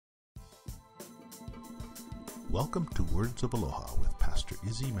Welcome to Words of Aloha with Pastor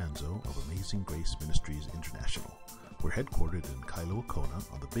Isidoro Manzo of Amazing Grace Ministries International. We're headquartered in Kailua-Kona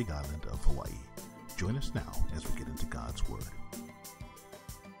on the Big Island of Hawaii. Join us now as we get into God's Word.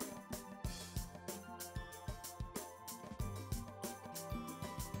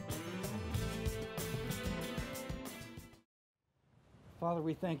 Father,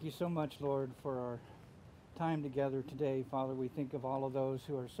 we thank you so much, Lord, for our time together today. Father, we think of all of those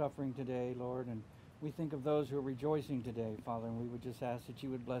who are suffering today, Lord, and we think of those who are rejoicing today, Father, and we would just ask that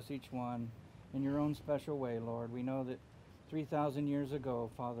you would bless each one in your own special way, Lord. We know that 3,000 years ago,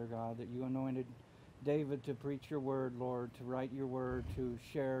 Father God, that you anointed David to preach your word, Lord, to write your word, to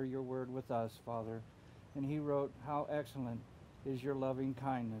share your word with us, Father. And he wrote, "How excellent is your loving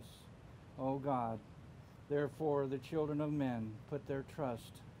kindness, O God. Therefore the children of men put their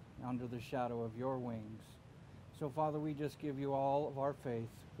trust under the shadow of your wings." So, Father, we just give you all of our faith.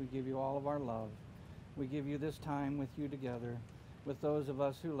 We give you all of our love. We give you this time with you together, with those of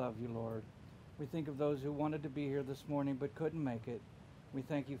us who love you, Lord. We think of those who wanted to be here this morning but couldn't make it. We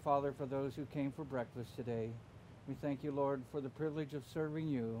thank you, Father, for those who came for breakfast today. We thank you, Lord, for the privilege of serving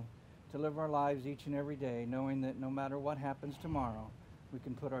you, to live our lives each and every day, knowing that no matter what happens tomorrow, we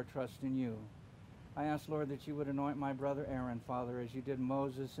can put our trust in you. I ask, Lord, that you would anoint my brother Aaron, Father, as you did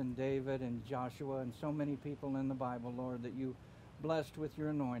Moses and David and Joshua and so many people in the Bible, Lord, that you blessed with your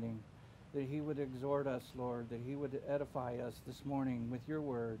anointing, that he would exhort us, Lord, that he would edify us this morning with your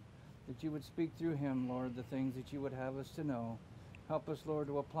word, that you would speak through him, Lord, the things that you would have us to know. Help us, Lord,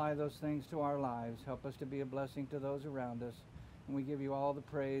 to apply those things to our lives. Help us to be a blessing to those around us. And we give you all the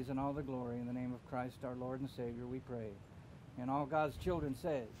praise and all the glory. In the name of Christ, our Lord and Savior, we pray. And all God's children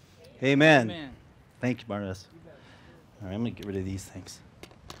say, Amen. Amen. Thank you, Barnabas. All right, I'm going to get rid of these things.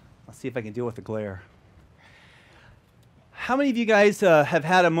 I'll see if I can deal with the glare. How many of you guys have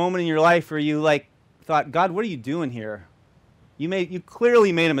had a moment in your life where you thought, God, what are you doing here? You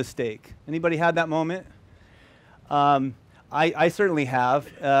clearly made a mistake. Anybody had that moment? I certainly have.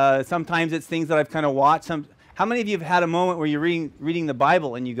 Sometimes it's things that I've kind of watched. How many of you have had a moment where you're reading the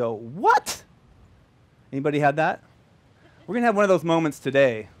Bible and you go, what? Anybody had that? We're going to have one of those moments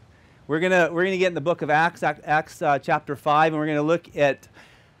today. We're gonna get in the book of Acts chapter 5, and we're gonna look at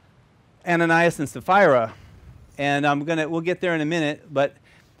Ananias and Sapphira, and we'll get there in a minute. But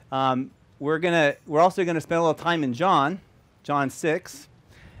we're also gonna spend a little time in John 6,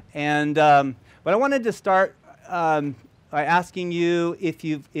 and but I wanted to start by asking you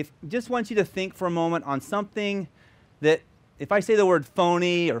if just want you to think for a moment on something that, if I say the word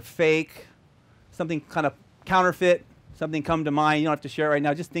phony or fake, something kind of counterfeit, something come to mind. You don't have to share it right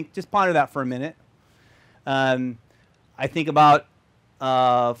now. Just ponder that for a minute. I think about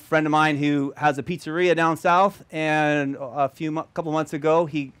a friend of mine who has a pizzeria down south, and couple months ago,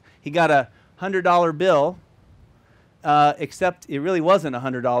 he got a $100 bill, except it really wasn't a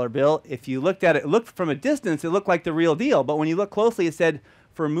 $100 bill. If you looked at it, from a distance, it looked like the real deal. But when you look closely, it said,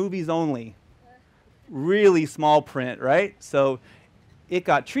 "For movies only." Really small print, right? So it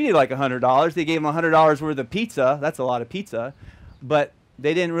got treated like $100. They gave him $100 worth of pizza. That's a lot of pizza. But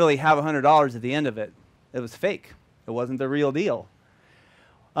they didn't really have $100 at the end of it. It was fake. It wasn't the real deal.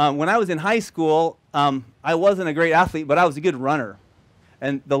 When I was in high school, I wasn't a great athlete, but I was a good runner.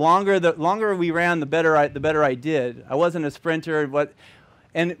 And the longer we ran, the better I did. I wasn't a sprinter.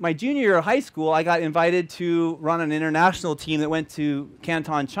 And my junior year of high school, I got invited to run an international team that went to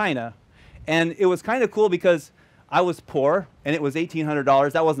Canton, China. And it was kind of cool because I was poor, and it was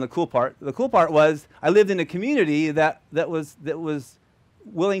 $1,800. That wasn't the cool part. The cool part was I lived in a community that was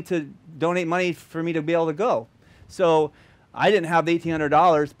willing to donate money for me to be able to go. So I didn't have the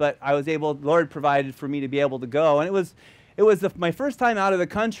 $1,800, but I was able. Lord provided for me to be able to go, and it was my first time out of the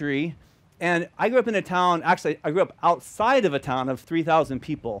country. And I grew up in a town. Actually, I grew up outside of a town of 3,000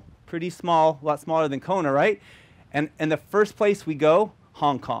 people. Pretty small, a lot smaller than Kona, right? And the first place we go,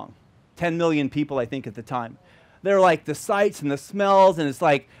 Hong Kong, 10 million people, I think, at the time. They're like the sights and the smells, and it's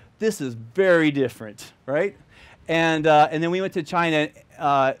like, this is very different, right? And then we went to China,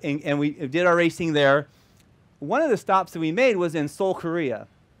 and we did our racing there. One of the stops that we made was in Seoul, Korea.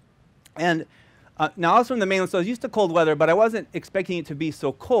 And now I was from the mainland, so I was used to cold weather, but I wasn't expecting it to be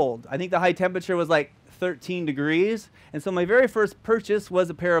so cold. I think the high temperature was like 13 degrees. And so my very first purchase was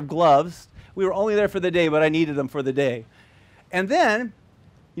a pair of gloves. We were only there for the day, but I needed them for the day. And then,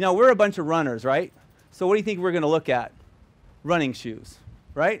 we're a bunch of runners, right? So what do you think we're going to look at? Running shoes,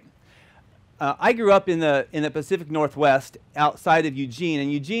 right? I grew up in the Pacific Northwest, outside of Eugene,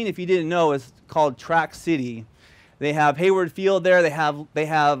 and Eugene, if you didn't know, is called Track City. They have Hayward Field there. They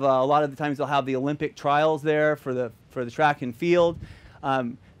have a lot of the times they'll have the Olympic trials there for the track and field.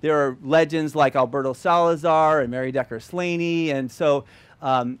 there are legends like Alberto Salazar and Mary Decker Slaney. And so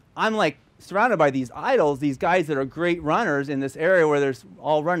I'm like surrounded by these idols, these guys that are great runners in this area where there's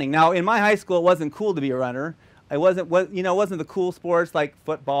all running. Now, in my high school, it wasn't cool to be a runner. It wasn't the cool sports like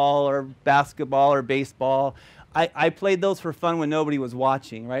football or basketball or baseball. I played those for fun when nobody was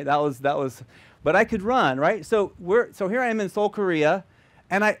watching, right? That was, but I could run, right? So here I am in Seoul, Korea,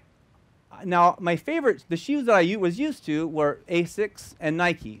 and now my favorite, the shoes that I was used to were Asics and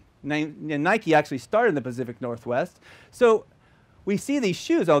Nike. And Nike actually started in the Pacific Northwest. So we see these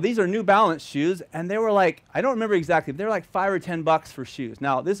shoes. Oh, these are New Balance shoes, and they were like, I don't remember exactly, but they were like $5 or $10 for shoes.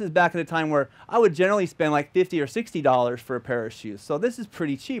 Now, this is back at a time where I would generally spend like $50 or $60 for a pair of shoes. So this is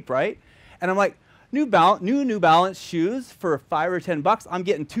pretty cheap, right? And I'm like, New Balance shoes for $5 or $10, I'm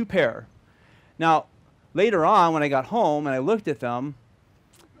getting 2 pair. Now, later on, when I got home and I looked at them,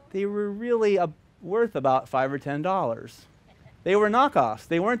 they were really worth about $5 or $10. They were knockoffs.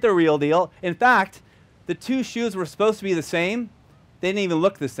 They weren't the real deal. In fact, the 2 shoes were supposed to be the same. They didn't even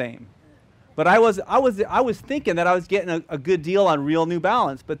look the same. But I was thinking that I was getting a good deal on real New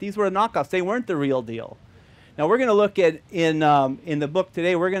Balance, but these were knockoffs. They weren't the real deal. Now we're going to look at in the book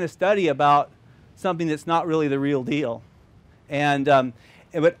today. We're going to study about something that's not really the real deal, so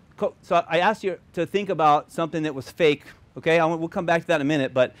I asked you to think about something that was fake. Okay, we'll come back to that in a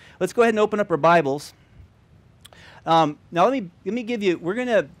minute, but let's go ahead and open up our Bibles. Now let me give you. We're going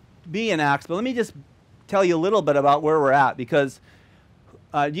to be in Acts, but let me just tell you a little bit about where we're at, because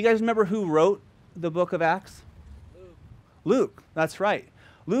do you guys remember who wrote the book of Acts? Luke. That's right.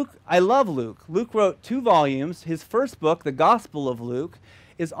 Luke. I love Luke. Luke wrote 2 volumes. His first book, the Gospel of Luke,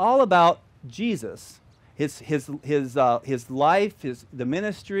 is all about Jesus, his life, the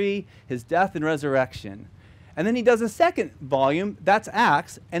ministry, his death and resurrection. And then he does a second volume, that's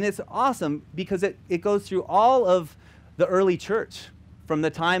Acts, and it's awesome because it goes through all of the early church from the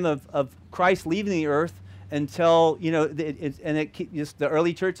time of Christ leaving the earth until, just the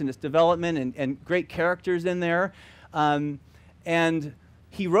early church and its development and great characters in there. And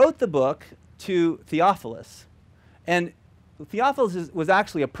he wrote the book to Theophilus. And Theophilus was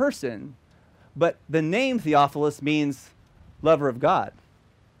actually a person, but the name Theophilus means lover of God.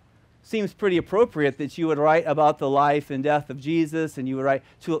 Seems pretty appropriate that you would write about the life and death of Jesus, and you would write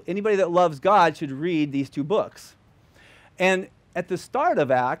to anybody that loves God should read these 2 books. And at the start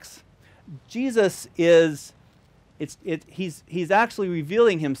of Acts, Jesus he's actually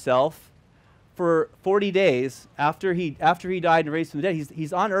revealing himself for 40 days after he died and raised from the dead.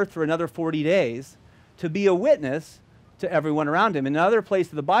 He's on earth for another 40 days to be a witness to everyone around him. In another place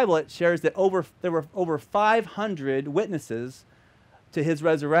of the Bible, it shares that there were over 500 witnesses to his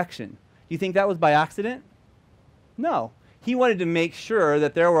resurrection. Do you think that was by accident? No. He wanted to make sure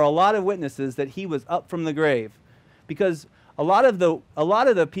that there were a lot of witnesses that he was up from the grave, because a lot of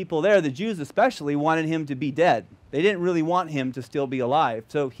the people there, the Jews especially, wanted him to be dead. They didn't really want him to still be alive.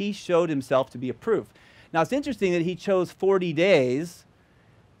 So he showed himself to be a proof. Now it's interesting that he chose 40 days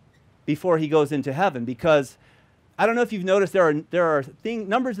before he goes into heaven, because I don't know if you've noticed there are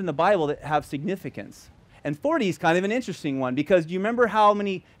numbers in the Bible that have significance. And 40 is kind of an interesting one, because do you remember how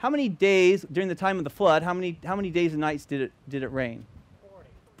many days during the time of the flood, how many days and nights did it rain?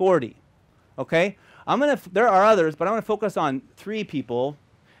 40. Okay? There are others, but I'm going to focus on 3 people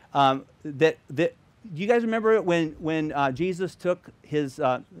do you guys remember when Jesus took his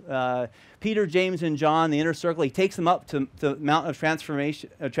Peter, James, and John, the inner circle, he takes them up to the Mount of Transfiguration.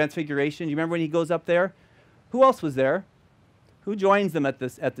 Do you remember when he goes up there? Who else was there? Who joins them at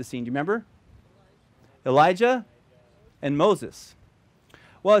the scene? Do you remember? Elijah and Moses.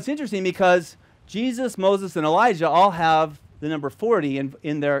 Well, it's interesting because Jesus, Moses, and Elijah all have the number 40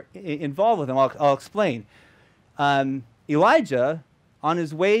 involved with them. I'll explain. Elijah, on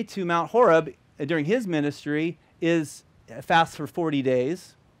his way to Mount Horeb during his ministry, fasts for 40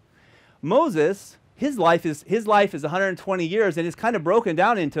 days. Moses, his life is 120 years, and it's kind of broken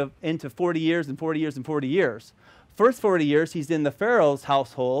down into 40 years and 40 years and 40 years. First 40 years, he's in the Pharaoh's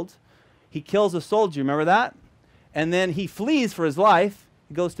household. He kills a soldier, remember that? And then he flees for his life.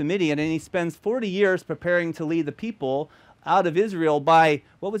 He goes to Midian, and he spends 40 years preparing to lead the people out of Israel by,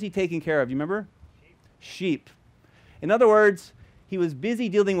 what was he taking care of? Do you remember? Sheep. In other words, he was busy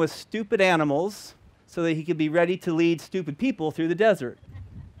dealing with stupid animals so that he could be ready to lead stupid people through the desert.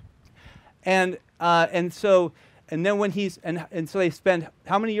 So they spend,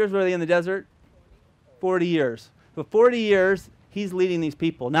 how many years were they in the desert? 40 years. For 40 years, he's leading these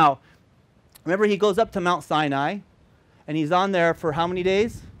people. Now, remember, he goes up to Mount Sinai, and he's on there for how many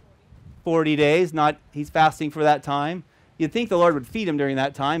days? 40 days. He's fasting for that time. You'd think the Lord would feed him during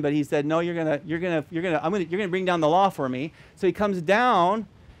that time, but he said, "No, you're gonna bring down the law for me." So he comes down,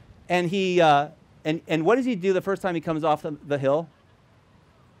 And he and what does he do the first time he comes off the hill?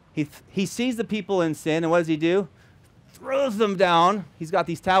 He sees the people in sin, and what does he do? Throws them down. He's got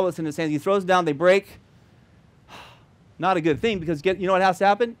these tablets in his hands. He throws them down. They break. Not a good thing, because you know what has to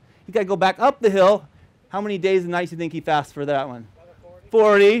happen? He's got to go back up the hill. How many days and nights do you think he fasts for that one?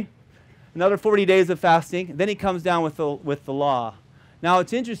 40. Another 40 days of fasting. Then he comes down with the law. Now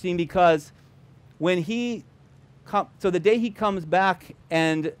it's interesting because when so the day he comes back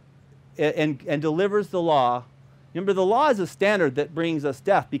and delivers the law, remember, the law is a standard that brings us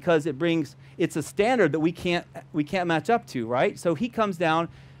death, because it's a standard that we can't match up to, right? So he comes down.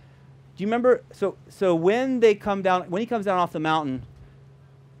 Do you remember? So when he comes down off the mountain,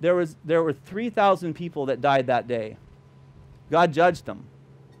 there were 3,000 people that died that day. God judged them.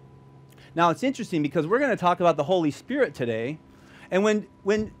 Now it's interesting because we're going to talk about the Holy Spirit today, and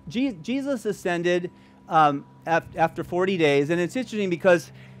when Jesus ascended after 40 days, and it's interesting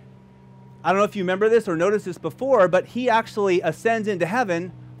because I don't know if you remember this or noticed this before, but he actually ascends into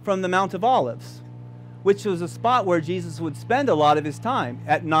heaven from the Mount of Olives, which was a spot where Jesus would spend a lot of his time.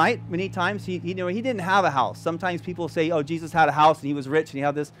 At night, many times, he didn't have a house. Sometimes people say, oh, Jesus had a house and he was rich and he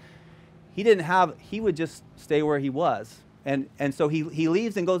had this. He would just stay where he was. And so he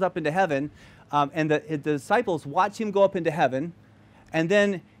leaves and goes up into heaven, and the disciples watch him go up into heaven, and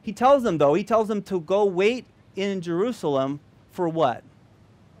then he tells them to go wait in Jerusalem for what?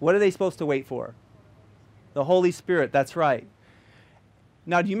 What are they supposed to wait for? The Holy Spirit, that's right.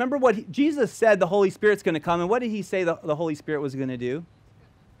 Now, do you remember what Jesus said the Holy Spirit's going to come, and what did he say the Holy Spirit was going to do?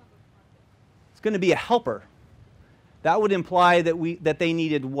 It's going to be a helper. That would imply that they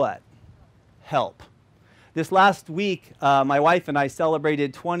needed what? Help. This last week, my wife and I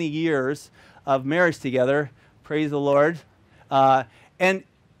celebrated 20 years of marriage together. Praise the Lord. And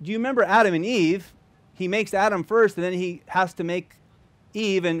do you remember Adam and Eve? He makes Adam first, and then he has to make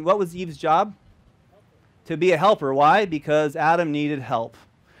Eve. And what was Eve's job? To be a helper. Why? Because Adam needed help.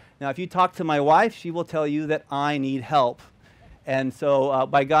 Now, if you talk to my wife, she will tell you that I need help. And so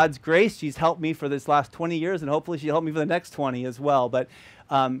by God's grace, she's helped me for this last 20 years, and hopefully she'll help me for the next 20 as well. But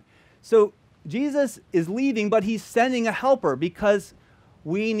so Jesus is leaving, but he's sending a helper because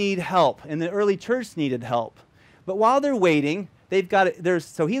we need help, and the early church needed help. But while they're waiting,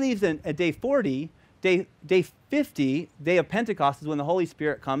 so he leaves at day 40. Day 50, day of Pentecost, is when the Holy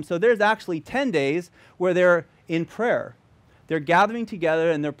Spirit comes. So there's actually 10 days where they're in prayer. They're gathering together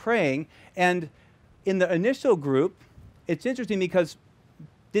and they're praying. And in the initial group, it's interesting because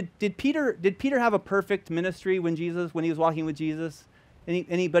did Peter have a perfect ministry when he was walking with Jesus?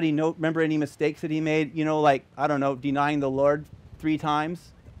 Anybody remember any mistakes that he made? Like, I don't know, denying the Lord 3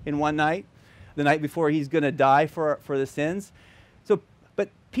 times in one night, the night before he's going to die for the sins. But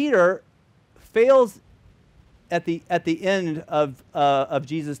Peter fails at the end of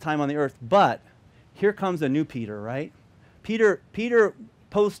Jesus' time on the earth. But here comes a new Peter, right? Peter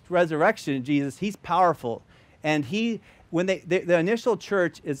post-resurrection, Jesus, he's powerful, and when the initial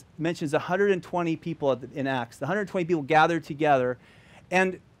church mentions 120 people in Acts. The 120 people gathered together,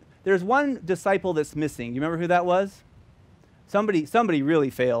 and there's one disciple that's missing. You remember who that was? Somebody really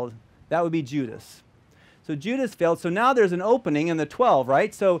failed. That would be Judas. So Judas failed. So now there's an opening in the 12,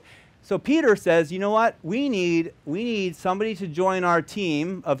 right? So Peter says, you know what? We need somebody to join our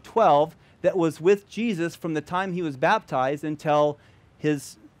team of 12 that was with Jesus from the time he was baptized until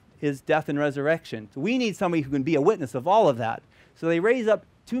his death and resurrection. So we need somebody who can be a witness of all of that. So they raise up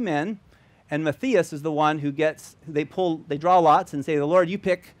 2 men, and Matthias is the one who they draw lots and say, the Lord, you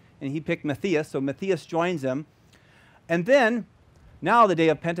pick, and he picked Matthias. So Matthias joins them. And then, now the day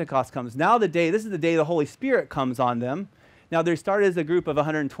of Pentecost comes. This is the day the Holy Spirit comes on them. Now, they started as a group of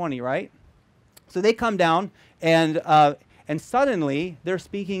 120, right? So they come down, and suddenly they're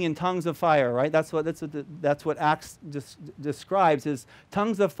speaking in tongues of fire, right? That's what Acts describes as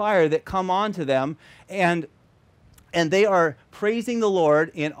tongues of fire that come onto them, and they are praising the Lord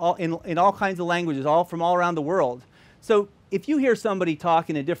in all kinds of languages, all from all around the world. So if you hear somebody talk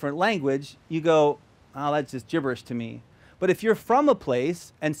in a different language, you go, oh, that's just gibberish to me. But if you're from a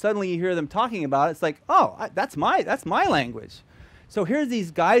place and suddenly you hear them talking about it, it's like, oh, that's my language. So here's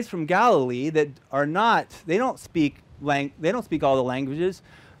these guys from Galilee that they don't speak all the languages,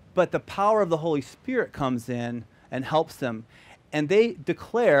 but the power of the Holy Spirit comes in and helps them. And they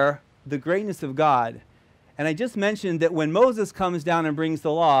declare the greatness of God. And I just mentioned that when Moses comes down and brings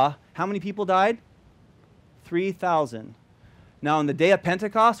the law, how many people died? 3,000. Now on the day of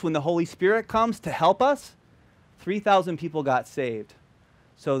Pentecost, when the Holy Spirit comes to help us, 3,000 people got saved.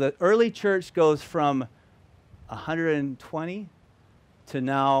 So the early church goes from 120 to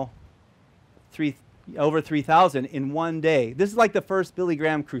now over 3,000 in one day. This is like the first Billy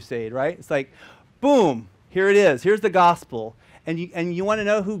Graham crusade, right? It's like, boom, here it is. Here's the gospel. And you want to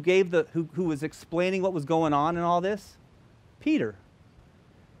know who gave who was explaining what was going on in all this? Peter.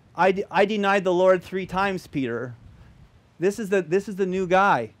 I denied the Lord 3 times, Peter. This is the new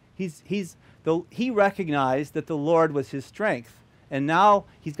guy. He recognized that the Lord was his strength. And now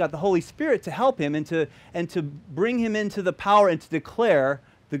he's got the Holy Spirit to help him and to bring him into the power and to declare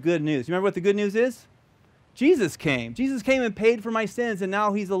the good news. You remember what the good news is? Jesus came. Jesus came and paid for my sins, and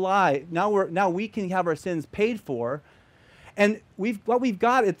now he's alive. Now we can have our sins paid for. And what we've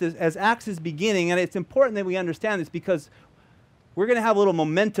got as Acts is beginning, and it's important that we understand this because we're going to have a little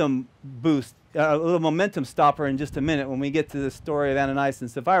momentum boost, a little momentum stopper in just a minute when we get to the story of Ananias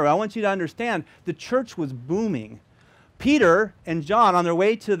and Sapphira. I want you to understand the church was booming. Peter and John, on their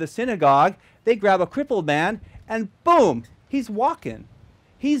way to the synagogue, they grab a crippled man, and boom, he's walking.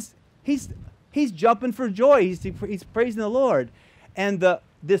 He's jumping for joy. He's praising the Lord. And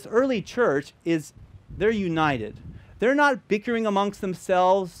this early church they're united. They're not bickering amongst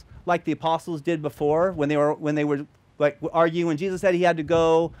themselves like the apostles did before when they were like arguing when Jesus said he had to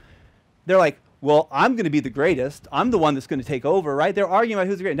go. They're like, well, I'm going to be the greatest. I'm the one that's going to take over, right? They're arguing about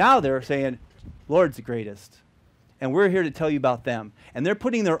who's the greatest. Now they're saying, Lord's the greatest. And we're here to tell you about them. And they're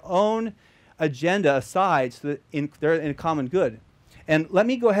putting their own agenda aside so that they're in common good. And let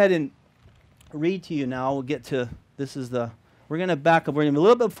me go ahead and read to you now. We'll get to, we're going to back up. We're going to be a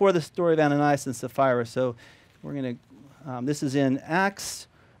little bit before the story of Ananias and Sapphira. So we're going to, this is in Acts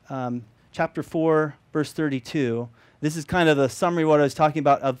chapter 4, verse 32. This is kind of the summary of what I was talking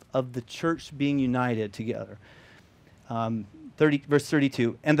about of the church being united together. Verse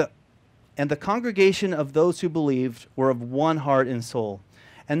 32. And the congregation of those who believed were of one heart and soul.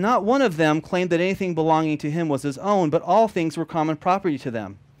 And not one of them claimed that anything belonging to him was his own, but all things were common property to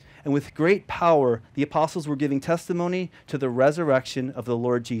them. And with great power the apostles were giving testimony to the resurrection of the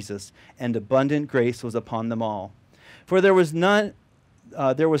Lord Jesus, and abundant grace was upon them all. For there was not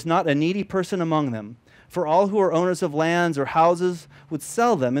a needy person among them. For all who are owners of lands or houses would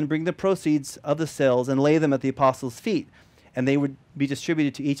sell them and bring the proceeds of the sales and lay them at the apostles' feet, and they would be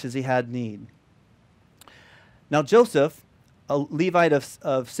distributed to each as he had need. Now Joseph, a Levite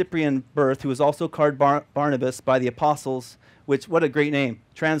of Cyprian birth, who was also called Barnabas by the apostles, which, what a great name,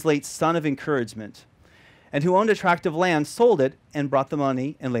 translates son of encouragement, and who owned a tract of land, sold it and brought the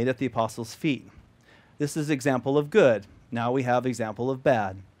money and laid it at the apostles' feet. This is example of good. Now we have example of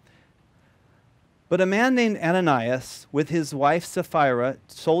bad. But a man named Ananias, with his wife Sapphira,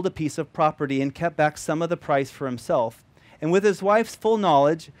 sold a piece of property and kept back some of the price for himself. And with his wife's full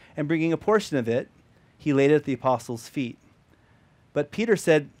knowledge and bringing a portion of it, he laid it at the apostles' feet. But Peter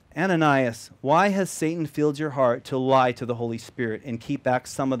said, Ananias, why has Satan filled your heart to lie to the Holy Spirit and keep back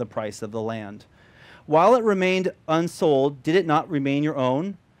some of the price of the land? While it remained unsold, did it not remain your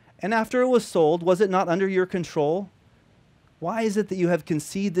own? And after it was sold, was it not under your control? Why is it that you have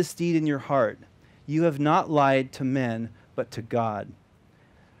conceived this deed in your heart? You have not lied to men, but to God.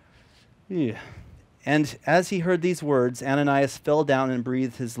 Yeah. And as he heard these words, Ananias fell down and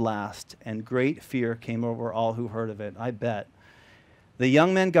breathed his last, and great fear came over all who heard of it. I bet. The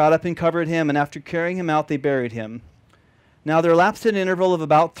young men got up and covered him, and after carrying him out, they buried him. Now there lapsed an interval of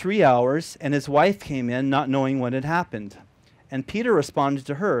about 3 hours, and his wife came in, not knowing what had happened. And Peter responded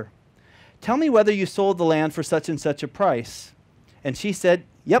to her, Tell me whether you sold the land for such and such a price. And she said,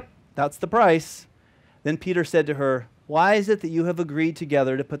 Yep, that's the price. Then Peter said to her, Why is it that you have agreed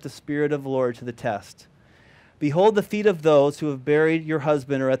together to put the Spirit of the Lord to the test? Behold, the feet of those who have buried your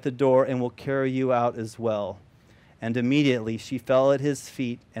husband are at the door and will carry you out as well. And immediately she fell at his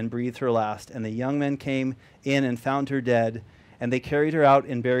feet and breathed her last. And the young men came in and found her dead. And they carried her out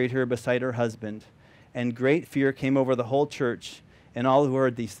and buried her beside her husband. And great fear came over the whole church and all who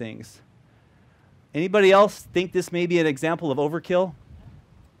heard these things. Anybody else think this may be an example of overkill?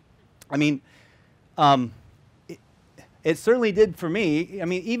 I mean, it certainly did for me. I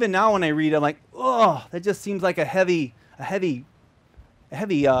mean, even now when I read it, I'm like, oh, that just seems like a heavy,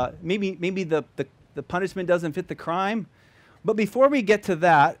 maybe the punishment doesn't fit the crime. But before we get to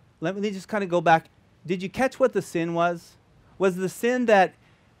that, let me just kind of go back. Did you catch what the sin was? Was the sin that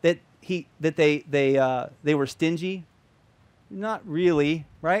they were stingy? Not really,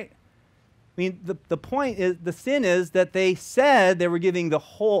 right? I mean, the point is, the sin is that they said they were giving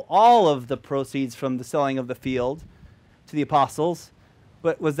all of the proceeds from the selling of the field to the apostles,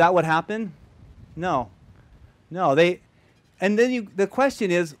 but was that what happened? No. And then the question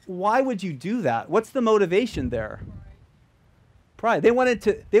is, why would you do that? What's the motivation there? Pride. They wanted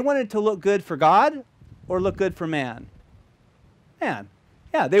to look good for God or look good for man? Man.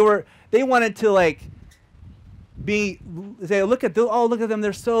 Yeah, they wanted to say, look at them,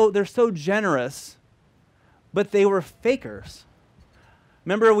 they're so generous, but they were fakers.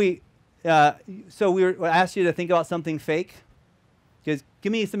 Remember we asked you to think about something fake. Just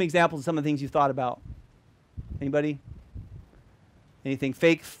give me some examples of some of the things you thought about. Anybody? Anything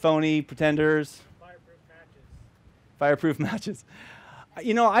fake, phony, pretenders? Fireproof matches.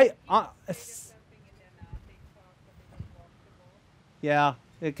 You know, yeah,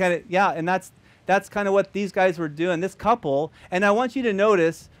 it kind of, yeah, and that's kind of what these guys were doing. This couple, and I want you to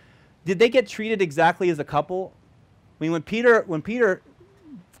notice, did they get treated exactly as a couple? I mean, when Peter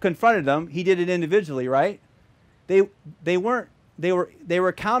confronted them, he did it individually, right? They were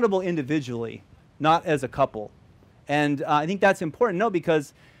accountable individually, not as a couple. And I think that's important, no,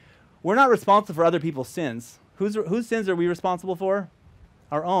 because we're not responsible for other people's sins. Whose sins are we responsible for?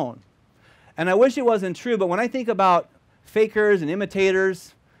 Our own. And I wish it wasn't true, but when I think about fakers and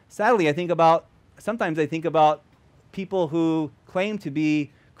imitators, sadly, sometimes I think about people who claim to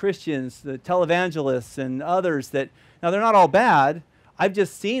be Christians, the televangelists and others that, now they're not all bad. I've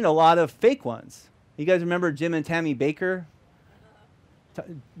just seen a lot of fake ones. You guys remember Jim and Tammy Bakker?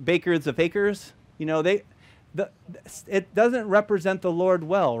 Bakers the Fakers? You know, it doesn't represent the Lord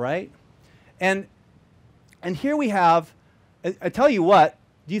well, right? And here we have, I tell you what,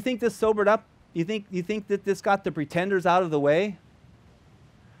 do you think this sobered up? You think that this got the pretenders out of the way?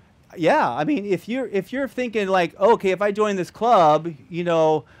 Yeah, I mean, if you're thinking like, okay, if I join this club, you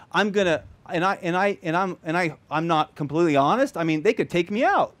know, I'm gonna, I'm not completely honest. I mean, they could take me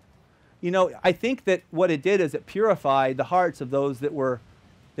out. You know, I think that what it did is it purified the hearts of those that were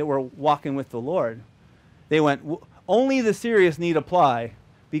walking with the Lord. They went, only the serious need apply,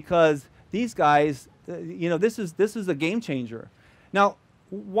 because these guys, you know, this is a game changer. Now,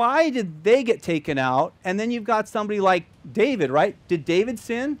 why did they get taken out? And then you've got somebody like David, right? Did David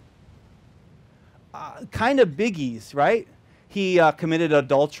sin? Kind of biggies, right? He committed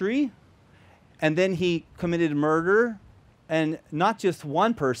adultery, and then he committed murder, and not just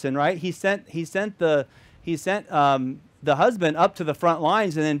one person, right? He sent the husband up to the front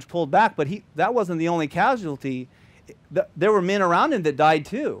lines and then pulled back, but that wasn't the only casualty. There were men around him that died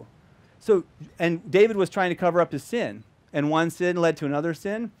too. So, and David was trying to cover up his sin, and one sin led to another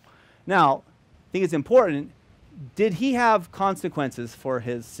sin. Now, I think it's important. Did he have consequences for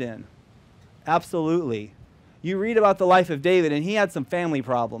his sin? Absolutely. You read about the life of David, and he had some family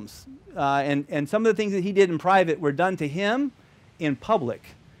problems. And some of the things that he did in private were done to him in public.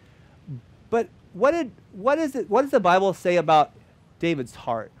 But what does the Bible say about David's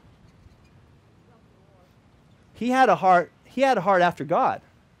heart? He had a heart after God.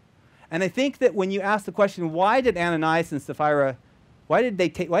 And I think that when you ask the question, why did Ananias and Sapphira, why did they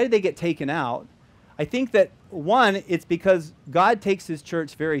get taken out? I think that, one, it's because God takes his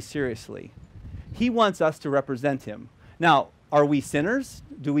church very seriously. He wants us to represent him. Now, are we sinners?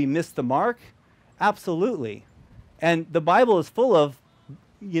 Do we miss the mark? Absolutely. And the Bible is full of,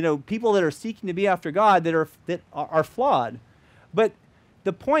 you know, people that are seeking to be after God that are flawed. But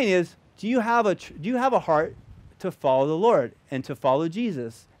the point is, do you have a heart to follow the Lord and to follow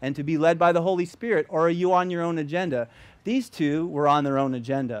Jesus and to be led by the Holy Spirit, or are you on your own agenda? These two were on their own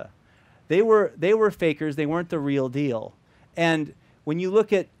agenda. They were fakers. They weren't the real deal. And when you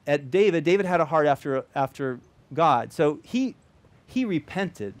look at David, David had a heart after God. So he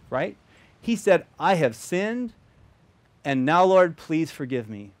repented, right? He said, I have sinned, and now, Lord, please forgive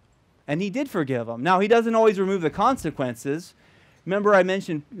me. And he did forgive him. Now, he doesn't always remove the consequences.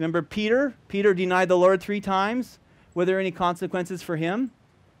 Remember Peter? Peter denied the Lord 3 times. Were there any consequences for him?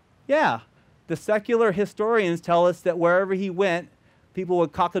 Yeah. The secular historians tell us that wherever he went, people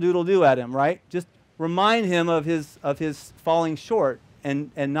would cock-a-doodle-doo at him, right? Just remind him of his falling short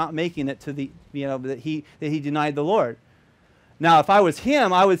and not making it to the, you know, that he denied the Lord. Now, if I was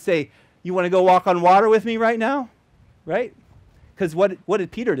him, I would say, you want to go walk on water with me right now? Right? Because what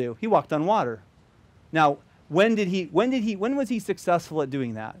did Peter do? He walked on water. Now, when was he successful at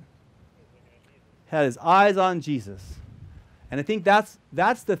doing that? Had his eyes on Jesus. And I think that's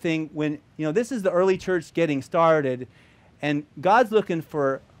the thing when, you know, this is the early church getting started, and God's looking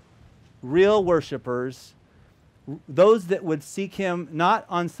for real worshipers, those that would seek him not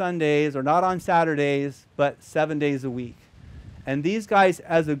on Sundays or not on Saturdays, but 7 days a week. And these guys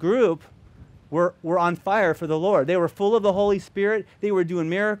as a group were on fire for the Lord. They were full of the Holy Spirit. They were doing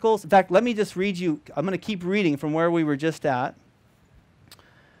miracles. In fact, let me just read you. I'm going to keep reading from where we were just at.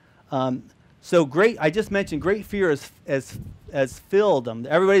 So great, I just mentioned great fear has filled them.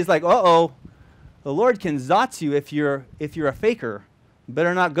 Everybody's like, uh-oh, the Lord can zot you if you're a faker.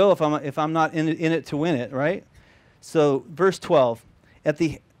 Better not go if I'm not in it to win it, right? So verse 12, at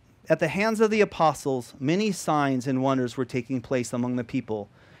the at the hands of the apostles, many signs and wonders were taking place among the people,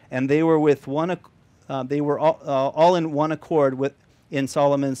 and they were all in one accord in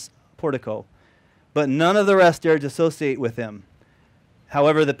Solomon's portico. But none of the rest dared to associate with him.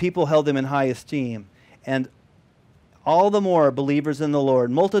 However, the people held him in high esteem, and all the more believers in the Lord.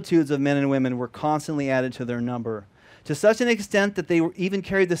 Multitudes of men and women were constantly added to their number, to such an extent that they even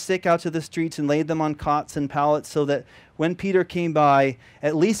carried the sick out to the streets and laid them on cots and pallets, so that when Peter came by,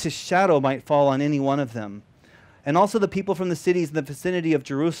 at least his shadow might fall on any one of them. And also the people from the cities in the vicinity of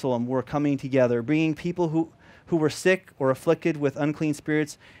Jerusalem were coming together, bringing people who were sick or afflicted with unclean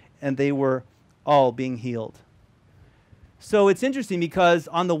spirits, and they were all being healed. So it's interesting because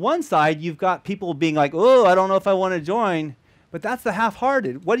on the one side, you've got people being like, oh, I don't know if I want to join, but that's the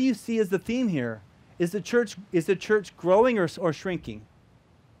half-hearted. What do you see as the theme here? Is the church growing or shrinking?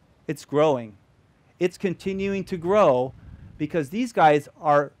 It's growing. It's continuing to grow because these guys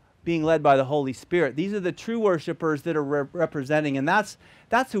are being led by the Holy Spirit. These are the true worshipers that are representing, and that's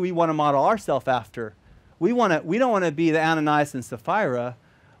who we want to model ourselves after. We don't want to be the Ananias and Sapphira.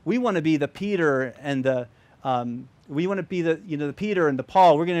 We want to be the Peter and the the Peter and the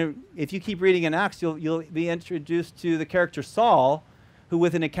Paul. If you keep reading in Acts, you'll be introduced to the character Saul, who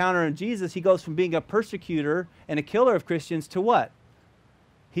with an encounter in Jesus, he goes from being a persecutor and a killer of Christians to what?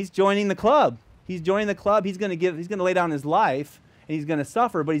 He's joining the club. He's joining the club. He's going to lay down his life, and he's going to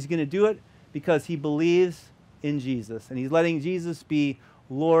suffer, but he's going to do it because he believes in Jesus, and he's letting Jesus be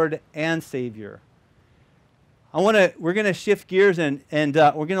Lord and Savior. We're going to shift gears and we're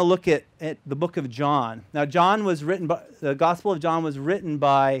going to look at the book of John. Now, the Gospel of John was written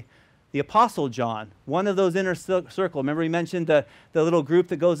by the Apostle John, one of those inner circle. Remember, he mentioned the little group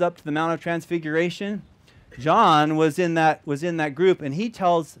that goes up to the Mount of Transfiguration? John was in that group, and he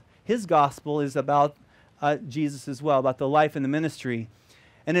tells his gospel is about Jesus as well, about the life and the ministry.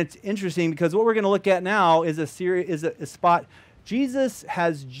 And it's interesting because what we're going to look at now is a spot. Jesus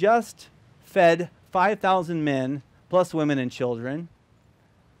has just fed 5,000 men, plus women and children.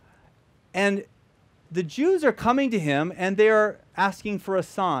 And the Jews are coming to him, and they're asking for a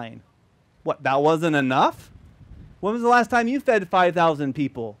sign. What, that wasn't enough? When was the last time you fed 5,000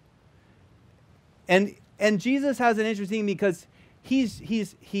 people? And Jesus has an interesting, because in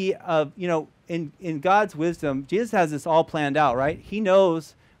God's wisdom, Jesus has this all planned out, right? He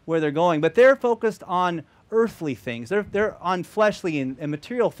knows where they're going, but they're focused on earthly things. They're on fleshly and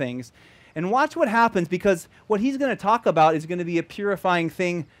material things. And watch what happens, because what he's going to talk about is going to be a purifying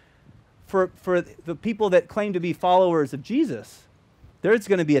thing for the people that claim to be followers of Jesus. There's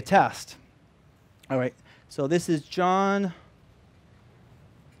going to be a test. All right, so this is John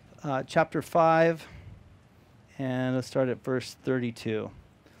chapter 5, and let's start at verse 32.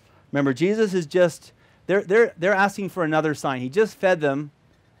 Remember, Jesus is they're asking for another sign. He just fed them,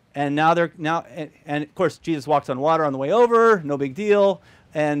 and now and of course Jesus walks on water on the way over, no big deal.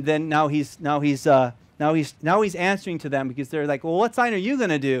 And then now he's answering to them, because they're like, well, what sign are you going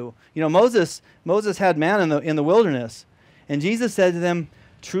to do? Moses had manna in the wilderness. And Jesus said to them,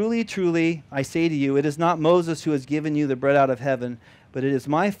 truly, truly, I say to you, it is not Moses who has given you the bread out of heaven, but it is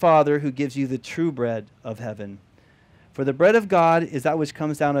my Father who gives you the true bread of heaven. For the bread of God is that which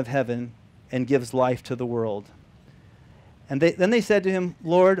comes down of heaven and gives life to the world. And then they said to him,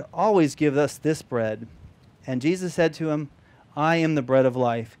 Lord, always give us this bread. And Jesus said to him, I am the bread of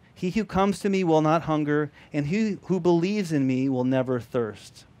life. He who comes to me will not hunger, and he who believes in me will never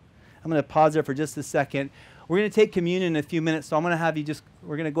thirst. I'm going to pause there for just a second. We're going to take communion in a few minutes, so I'm going to have you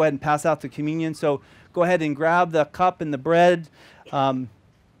we're going to go ahead and pass out the communion. So go ahead and grab the cup and the bread. But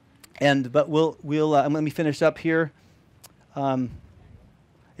let me finish up here. And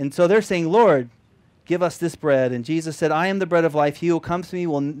so they're saying, Lord, give us this bread. And Jesus said, I am the bread of life. He who comes to me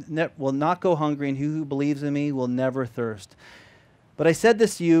will not go hungry, and he who believes in me will never thirst. But I said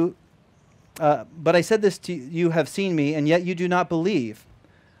this to you, you have seen me, and yet you do not believe.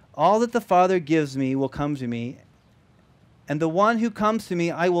 All that the Father gives me will come to me, and the one who comes to me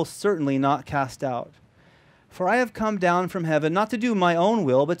I will certainly not cast out. For I have come down from heaven not to do my own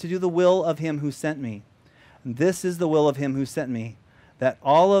will, but to do the will of him who sent me. And this is the will of him who sent me, that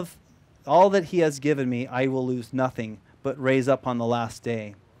all that he has given me I will lose nothing, but raise up on the last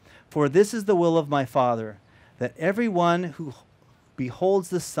day. For this is the will of my Father, that everyone who beholds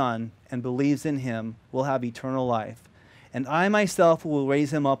the Son and believes in him will have eternal life, and I myself will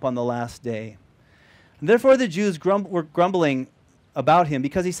raise him up on the last day. And therefore the Jews were grumbling about him,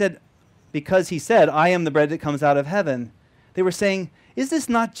 because he said, I am the bread that comes out of heaven. They were saying, is this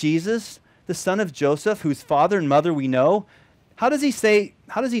not Jesus, the son of Joseph, whose father and mother we know? How does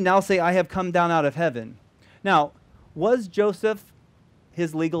he now say, I have come down out of heaven? Now, was Joseph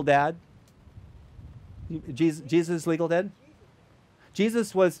his legal dad? Jesus' legal dad?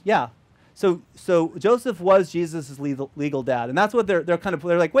 Jesus was, yeah. So Joseph was Jesus' legal dad. And that's what they're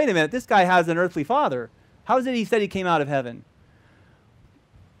like, wait a minute, this guy has an earthly father. How is it he said he came out of heaven?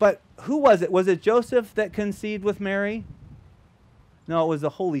 But who was it? Was it Joseph that conceived with Mary? No, it was the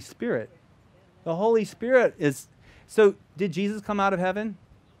Holy Spirit. The Holy Spirit is... So did Jesus come out of heaven?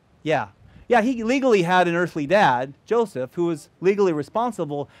 Yeah. Yeah, he legally had an earthly dad, Joseph, who was legally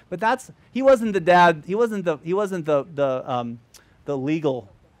responsible, but he wasn't the dad, he wasn't the legal,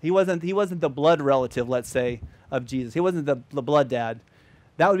 he wasn't the blood relative, let's say, of Jesus. He wasn't the blood dad.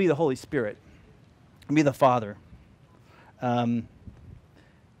 That would be the Holy Spirit. It would be the Father.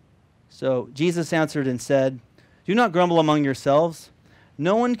 So Jesus answered and said, "Do not grumble among yourselves.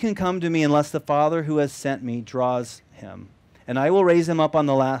 No one can come to me unless the Father who has sent me draws him, and I will raise him up on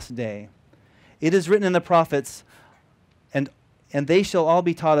the last day. It is written in the prophets, and they shall all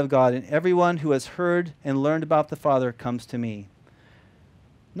be taught of God, and everyone who has heard and learned about the Father comes to me.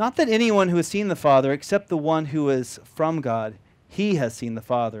 Not that anyone who has seen the Father, except the one who is from God, he has seen the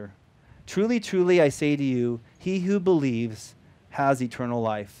Father. Truly, truly, I say to you, he who believes has eternal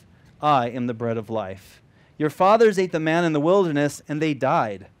life. I am the bread of life. Your fathers ate the manna in the wilderness, and they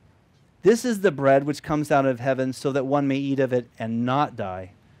died. This is the bread which comes down out of heaven, so that one may eat of it and not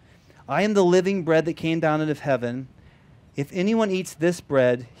die. I am the living bread that came down out of heaven. If anyone eats this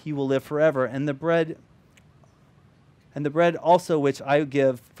bread, he will live forever. And the bread also which I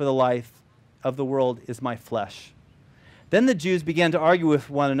give for the life of the world is my flesh." Then the Jews began to argue with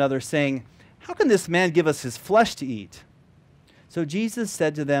one another, saying, "How can this man give us his flesh to eat?" So Jesus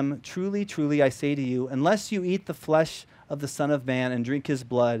said to them, "Truly, truly, I say to you, unless you eat the flesh of the Son of Man and drink his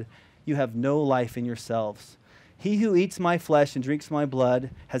blood, you have no life in yourselves. He who eats my flesh and drinks my blood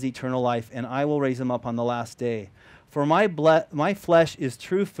has eternal life, and I will raise him up on the last day. For my flesh is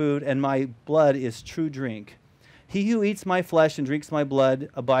true food, and my blood is true drink. He who eats my flesh and drinks my blood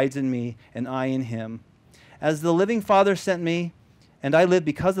abides in me, and I in him. As the living Father sent me, and I live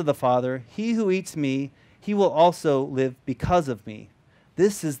because of the Father, he who eats me, he will also live because of me.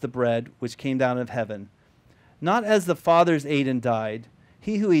 This is the bread which came down out of heaven. Not as the fathers ate and died.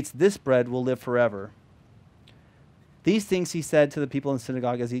 He who eats this bread will live forever." These things he said to the people in the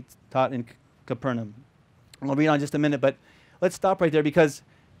synagogue as he taught in Capernaum. I'll read on just a minute, but let's stop right there because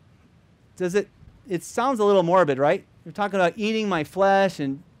it sounds a little morbid, right? You're talking about eating my flesh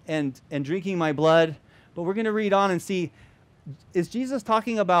and drinking my blood, but we're going to read on and see, is Jesus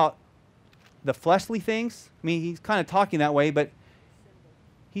talking about the fleshly things? I mean, he's kind of talking that way, but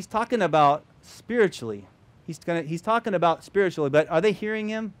he's talking about spiritually. He's talking about spiritually, but are they hearing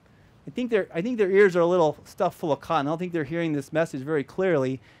him? I think their ears are a little stuffed full of cotton. I don't think they're hearing this message very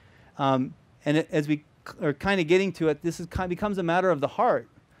clearly. As we are kind of getting to it, this becomes a matter of the heart.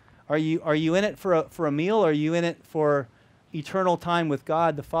 Are you in it for a meal? Or are you in it for eternal time with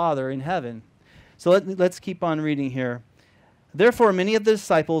God the Father in heaven? So let's keep on reading here. Therefore, many of the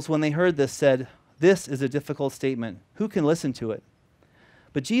disciples, when they heard this, said, "This is a difficult statement. Who can listen to it?"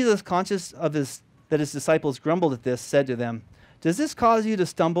 But Jesus, conscious that his disciples grumbled at this, said to them, "Does this cause you to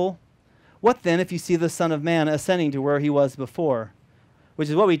stumble? What then if you see the Son of Man ascending to where he was before?" Which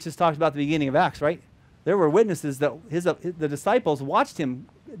is what we just talked about at the beginning of Acts, right? There were witnesses that the disciples watched him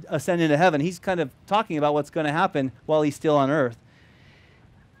ascend into heaven. He's kind of talking about what's going to happen while he's still on earth.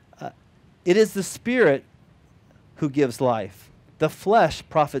 It is the Spirit who gives life. The flesh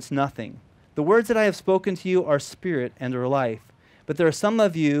profits nothing. The words that I have spoken to you are spirit and are life. But there are some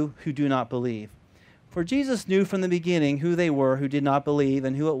of you who do not believe. For Jesus knew from the beginning who they were who did not believe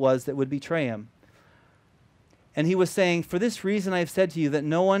and who it was that would betray him. And he was saying, "For this reason I have said to you that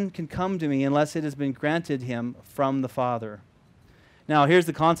no one can come to me unless it has been granted him from the Father." Now here's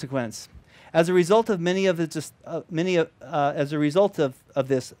the consequence. As a result of many of the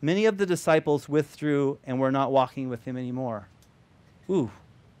disciples withdrew and were not walking with him anymore. Ooh.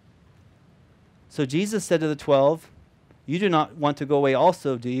 So Jesus said to the 12, "You do not want to go away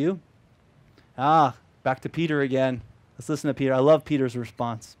also, do you?" Back to Peter again. Let's listen to Peter. I love Peter's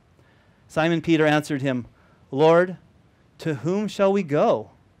response. Simon Peter answered him, "Lord, to whom shall we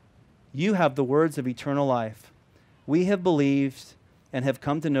go? You have the words of eternal life. We have believed and have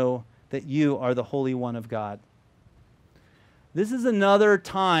come to know that you are the Holy One of God." This is another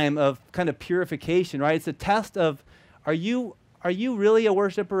time of kind of purification, right? It's a test of, are you really a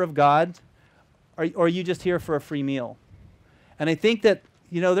worshiper of God? Or are you just here for a free meal? And I think that,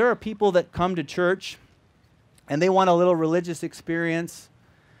 there are people that come to church and they want a little religious experience,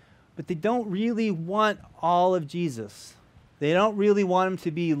 but they don't really want all of Jesus. They don't really want him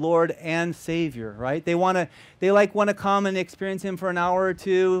to be Lord and Savior, right? They want to come and experience him for an hour or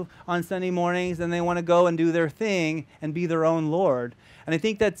two on Sunday mornings, and they want to go and do their thing and be their own Lord. And I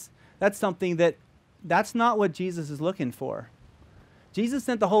think that's something that's not what Jesus is looking for. Jesus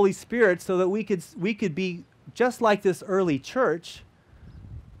sent the Holy Spirit so that we could be just like this early church,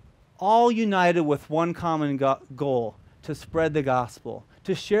 all united with one common goal, to spread the gospel,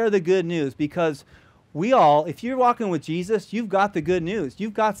 to share the good news, because we all, if you're walking with Jesus, you've got the good news.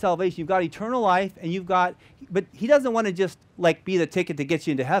 You've got salvation. You've got eternal life, and but he doesn't want to just like be the ticket to get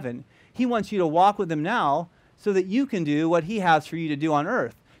you into heaven. He wants you to walk with him now so that you can do what he has for you to do on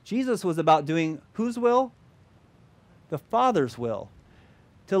earth. Jesus was about doing whose will? The Father's will.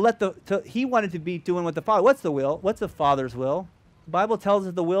 He wanted to be doing what the Father. What's the will? What's the Father's will? The Bible tells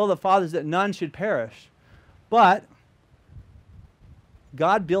us the will of the Father is that none should perish. But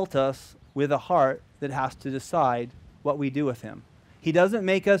God built us with a heart that has to decide what we do with him. He doesn't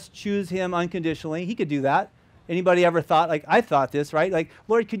make us choose him unconditionally. He could do that. Anybody ever thought, like I thought this, right? Like,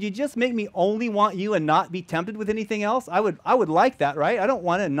 Lord, could you just make me only want you and not be tempted with anything else? I would like that, right? I don't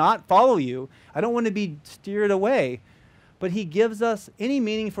want to not follow you. I don't want to be steered away. But he gives us, any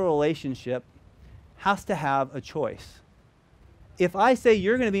meaningful relationship has to have a choice. If I say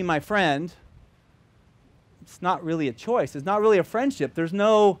you're going to be my friend, it's not really a choice. It's not really a friendship. There's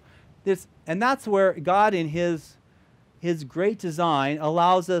no this, and that's where God in his great design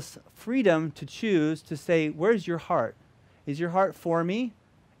allows us freedom to choose to say, where's your heart? Is your heart for me?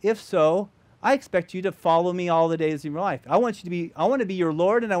 If so, I expect you to follow me all the days of your life. I want to be your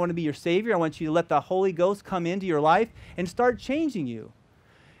Lord, and I want to be your Savior. I want you to let the Holy Ghost come into your life and start changing you.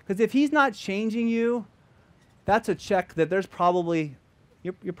 Because if he's not changing you, that's a check that there's probably,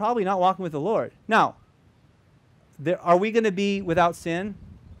 you're probably not walking with the Lord. Now, are we going to be without sin?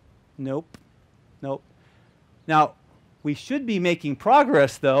 Nope. Now, we should be making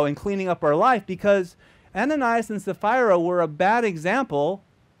progress, though, in cleaning up our life, because Ananias and Sapphira were a bad example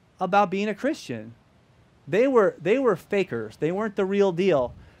about being a Christian. They were fakers. They weren't the real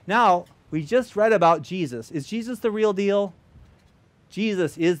deal. Now, we just read about Jesus. Is Jesus the real deal?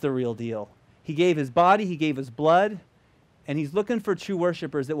 Jesus is the real deal. He gave his body, he gave his blood, and he's looking for true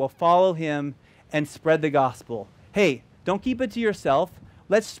worshipers that will follow him and spread the gospel. Hey, don't keep it to yourself.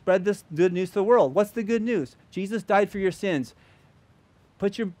 Let's spread this good news to the world. What's the good news? Jesus died for your sins.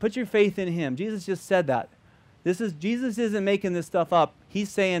 Put your faith in him. Jesus just said that. Jesus isn't making this stuff up. He's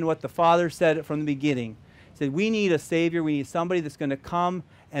saying what the Father said from the beginning. He said, we need a Savior. We need somebody that's going to come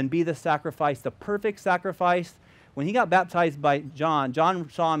and be the sacrifice, the perfect sacrifice. When he got baptized by John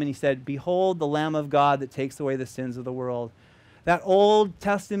saw him and he said, behold the Lamb of God that takes away the sins of the world. That Old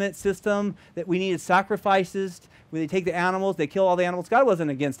Testament system that we needed sacrifices, where they take the animals, they kill all the animals. God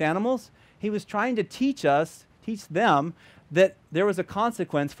wasn't against animals. He was trying to teach them that there was a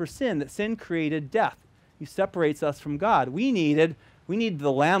consequence for sin, that sin created death. He separates us from God. We needed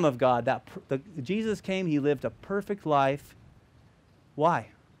the Lamb of God. Jesus came, he lived a perfect life. Why?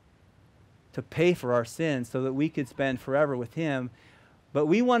 To pay for our sins so that we could spend forever with him. But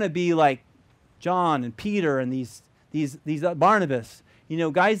we want to be like John and Peter and these Barnabas,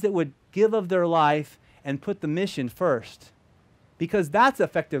 guys that would give of their life and put the mission first, because that's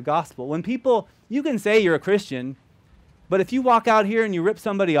effective gospel. When people, you can say you're a Christian, but if you walk out here and you rip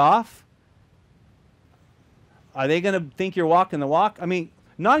somebody off, are they going to think you're walking the walk? I mean,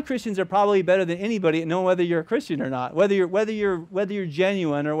 non-Christians are probably better than anybody at knowing whether you're a Christian or not, whether you're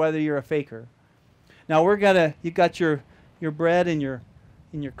genuine or whether you're a faker. Now you got your bread in your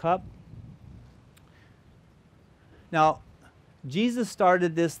cup. Now, Jesus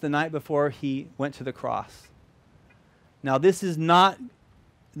started this the night before he went to the cross. Now, this is not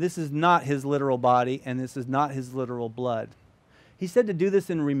his literal body, and this is not his literal blood. He said to do this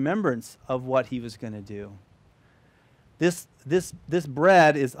in remembrance of what he was going to do. This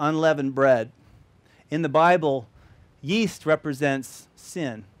bread is unleavened bread. In the Bible, yeast represents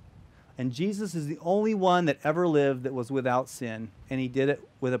sin. And Jesus is the only one that ever lived that was without sin, and he did it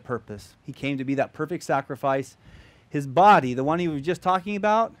with a purpose. He came to be that perfect sacrifice. His body, the one he was just talking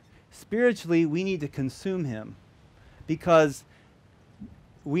about, spiritually, we need to consume him, because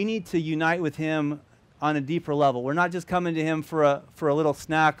we need to unite with him on a deeper level. We're not just coming to him for a little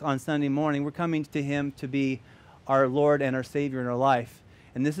snack on Sunday morning. We're coming to him to be our Lord and our Savior in our life.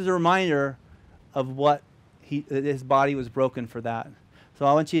 And this is a reminder of what his body was broken for that. So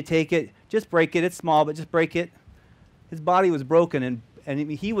I want you to take it, just break it. It's small, but just break it. His body was broken,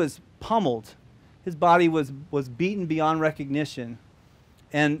 and he was pummeled. His body was beaten beyond recognition.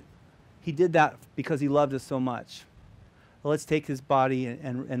 And he did that because he loved us so much. Well, let's take his body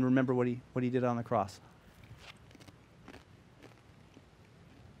and remember what he did on the cross.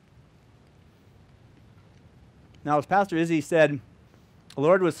 Now, as Pastor Izzy said, the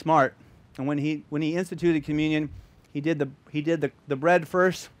Lord was smart, and when he instituted communion, he did the bread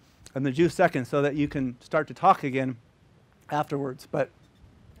first and the juice second, so that you can start to talk again afterwards. But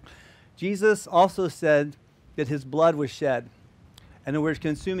Jesus also said that his blood was shed, and that we're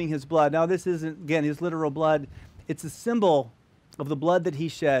consuming his blood. Now, this isn't, again, his literal blood. It's a symbol of the blood that he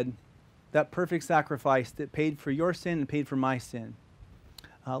shed, that perfect sacrifice that paid for your sin and paid for my sin.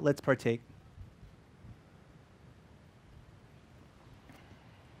 Let's partake.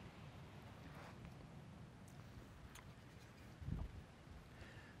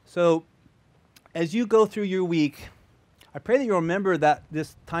 So, as you go through your week, I pray that you'll remember that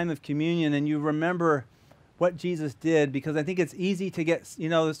this time of communion, and you remember what Jesus did, because I think it's easy to get,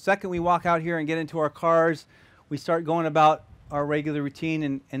 the second we walk out here and get into our cars, we start going about our regular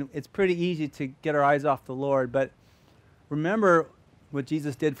routine, and it's pretty easy to get our eyes off the Lord. But remember what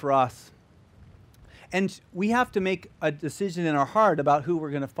Jesus did for us. And we have to make a decision in our heart about who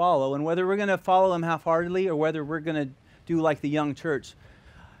we're going to follow, and whether we're going to follow him half-heartedly or whether we're going to do like the young church.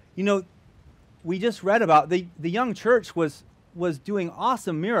 We just read about the young church was doing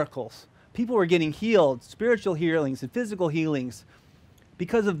awesome miracles. People were getting healed, spiritual healings and physical healings,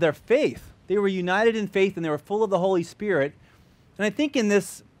 because of their faith. They were united in faith, and they were full of the Holy Spirit. And I think in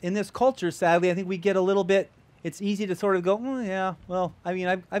this culture, sadly, I think we get a little bit. It's easy to sort of go, oh, yeah, well, I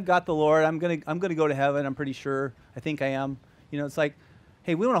mean, I've got the Lord. I'm gonna go to heaven. I'm pretty sure. I think I am. It's like,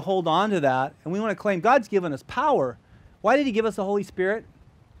 hey, we want to hold on to that, and we want to claim God's given us power. Why did he give us the Holy Spirit?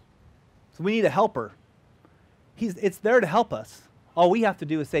 So we need a helper. It's there to help us. All we have to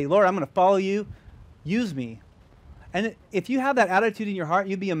do is say, Lord, I'm going to follow you. Use me. And if you have that attitude in your heart,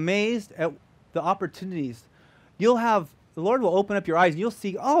 you'll be amazed at the opportunities. The Lord will open up your eyes, and you'll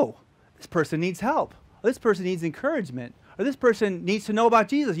see, oh, this person needs help. Or this person needs encouragement. Or this person needs to know about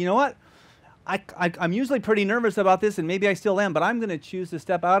Jesus. You know what? I'm usually pretty nervous about this, and maybe I still am, but I'm going to choose to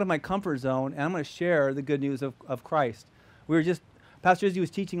step out of my comfort zone, and I'm going to share the good news of Christ. Pastor Izzy was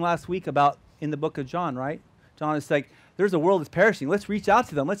teaching last week about in the book of John, right? John is like, there's a world that's perishing. Let's reach out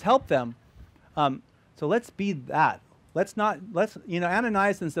to them. Let's help them. So let's be that.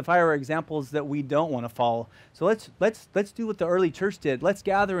 Ananias and Sapphira are examples that we don't want to follow. So let's do what the early church did. Let's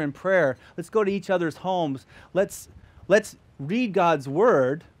gather in prayer. Let's go to each other's homes. Let's read God's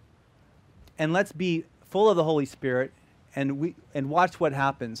word, and let's be full of the Holy Spirit, and watch what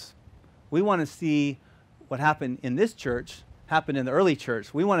happens. We want to see what happened in this church happened in the early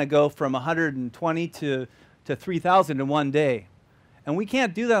church. We want to go from 120 to 3,000 in one day. And we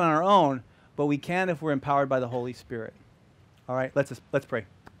can't do that on our own, but we can if we're empowered by the Holy Spirit. All right, let's pray.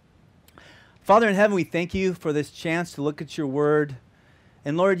 Father in heaven, we thank you for this chance to look at your word.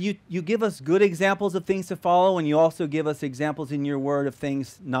 And Lord, you give us good examples of things to follow, and you also give us examples in your word of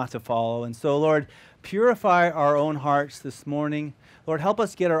things not to follow. And so, Lord, purify our own hearts this morning. Lord, help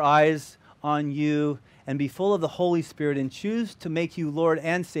us get our eyes on you and be full of the Holy Spirit, and choose to make you Lord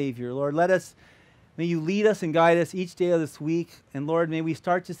and Savior. Lord, may you lead us and guide us each day of this week. And Lord, may we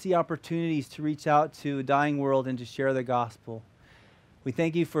start to see opportunities to reach out to a dying world and to share the gospel. We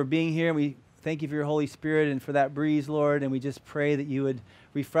thank you for being here. We thank you for your Holy Spirit and for that breeze, Lord. And we just pray that you would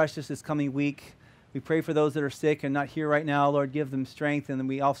refresh us this coming week. We pray for those that are sick and not here right now. Lord, give them strength. And then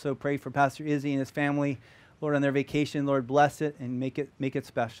we also pray for Pastor Izzy and his family, Lord, on their vacation. Lord, bless it and make it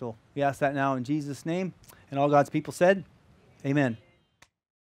special. We ask that now in Jesus' name. And all God's people said, amen.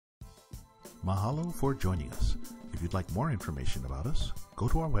 Mahalo for joining us. If you'd like more information about us, go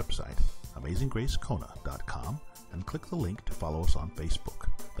to our website, AmazingGraceKona.com, and click the link to follow us on Facebook.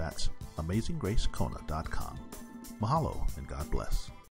 That's AmazingGraceKona.com. Mahalo, and God bless.